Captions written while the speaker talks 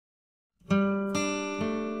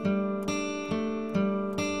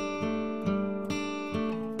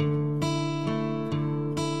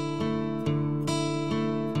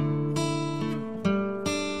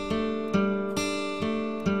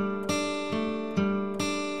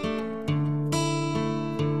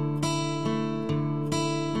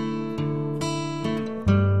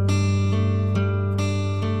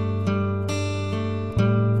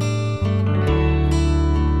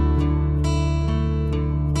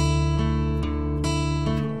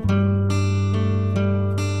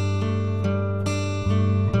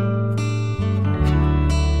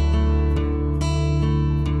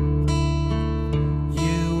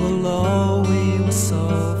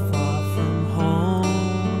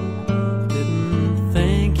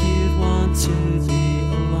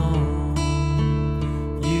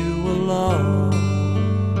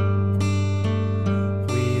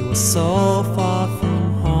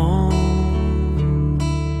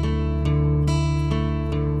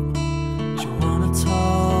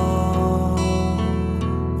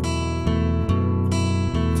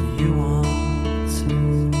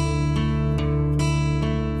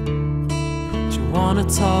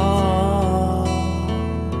wanna talk?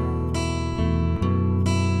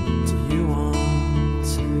 Do you want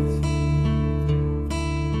to?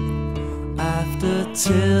 After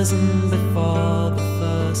tears and before the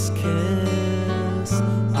first kiss,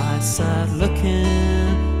 I sat looking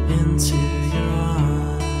into your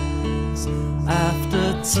eyes.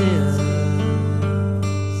 After tears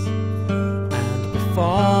and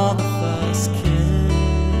before the first kiss,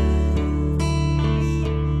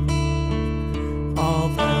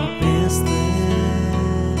 although is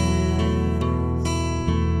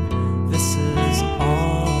this is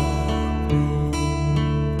all I'll be.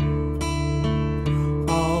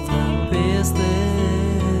 Although is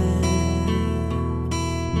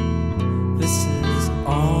this is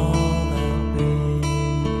all I'll be.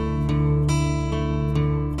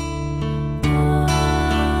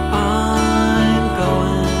 I'm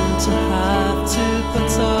going to have to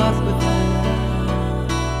put up with it.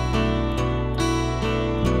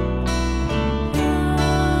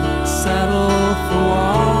 Settle for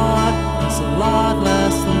what is a lot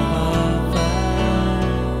less than perfect.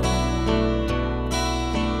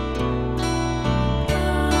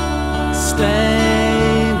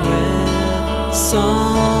 Stay with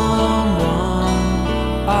someone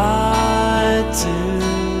I do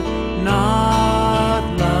not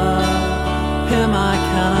love. Him I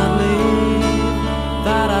cannot leave,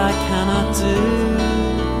 that I cannot do.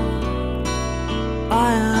 I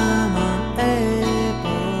am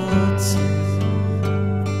unable to.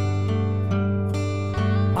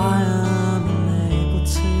 I am unable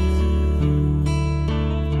to.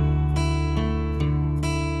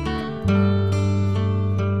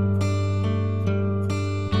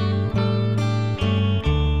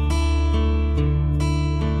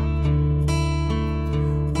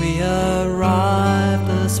 We arrived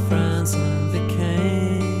as friends and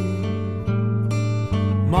became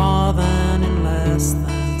more than in less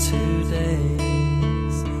than 2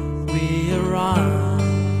 days. We arrived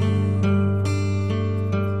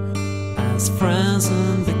as friends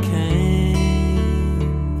and became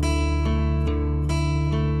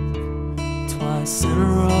twice in a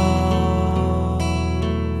row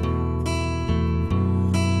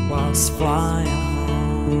whilst flying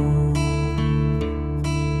home.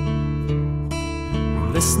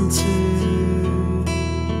 Listen to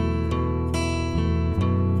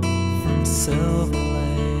from Silver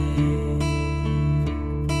Lake.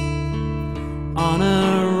 On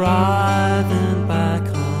arriving back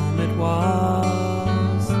home it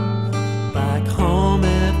was. Back home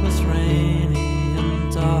it was rainy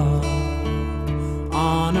and dark.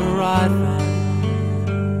 On arriving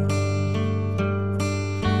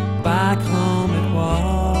back home it was.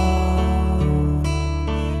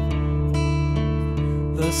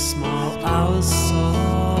 The small hours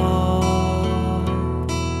saw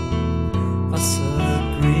us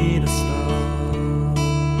agree to stop.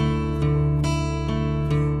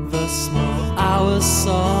 The small hours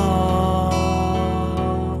saw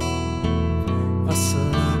us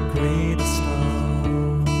agree to stop.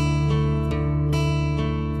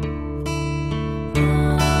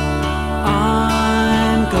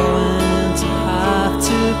 I'm going to have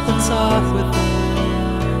to put up with it.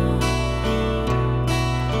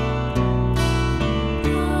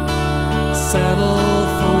 Settle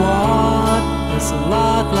for what is a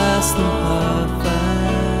lot less than perfect.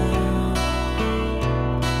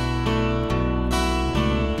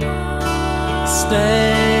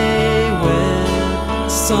 Stay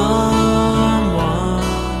with someone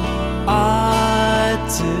I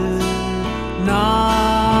do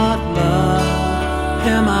not love.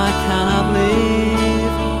 Him I cannot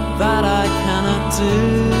leave, that I cannot do.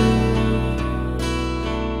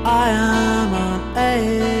 I am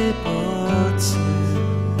unable to.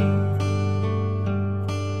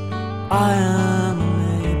 I am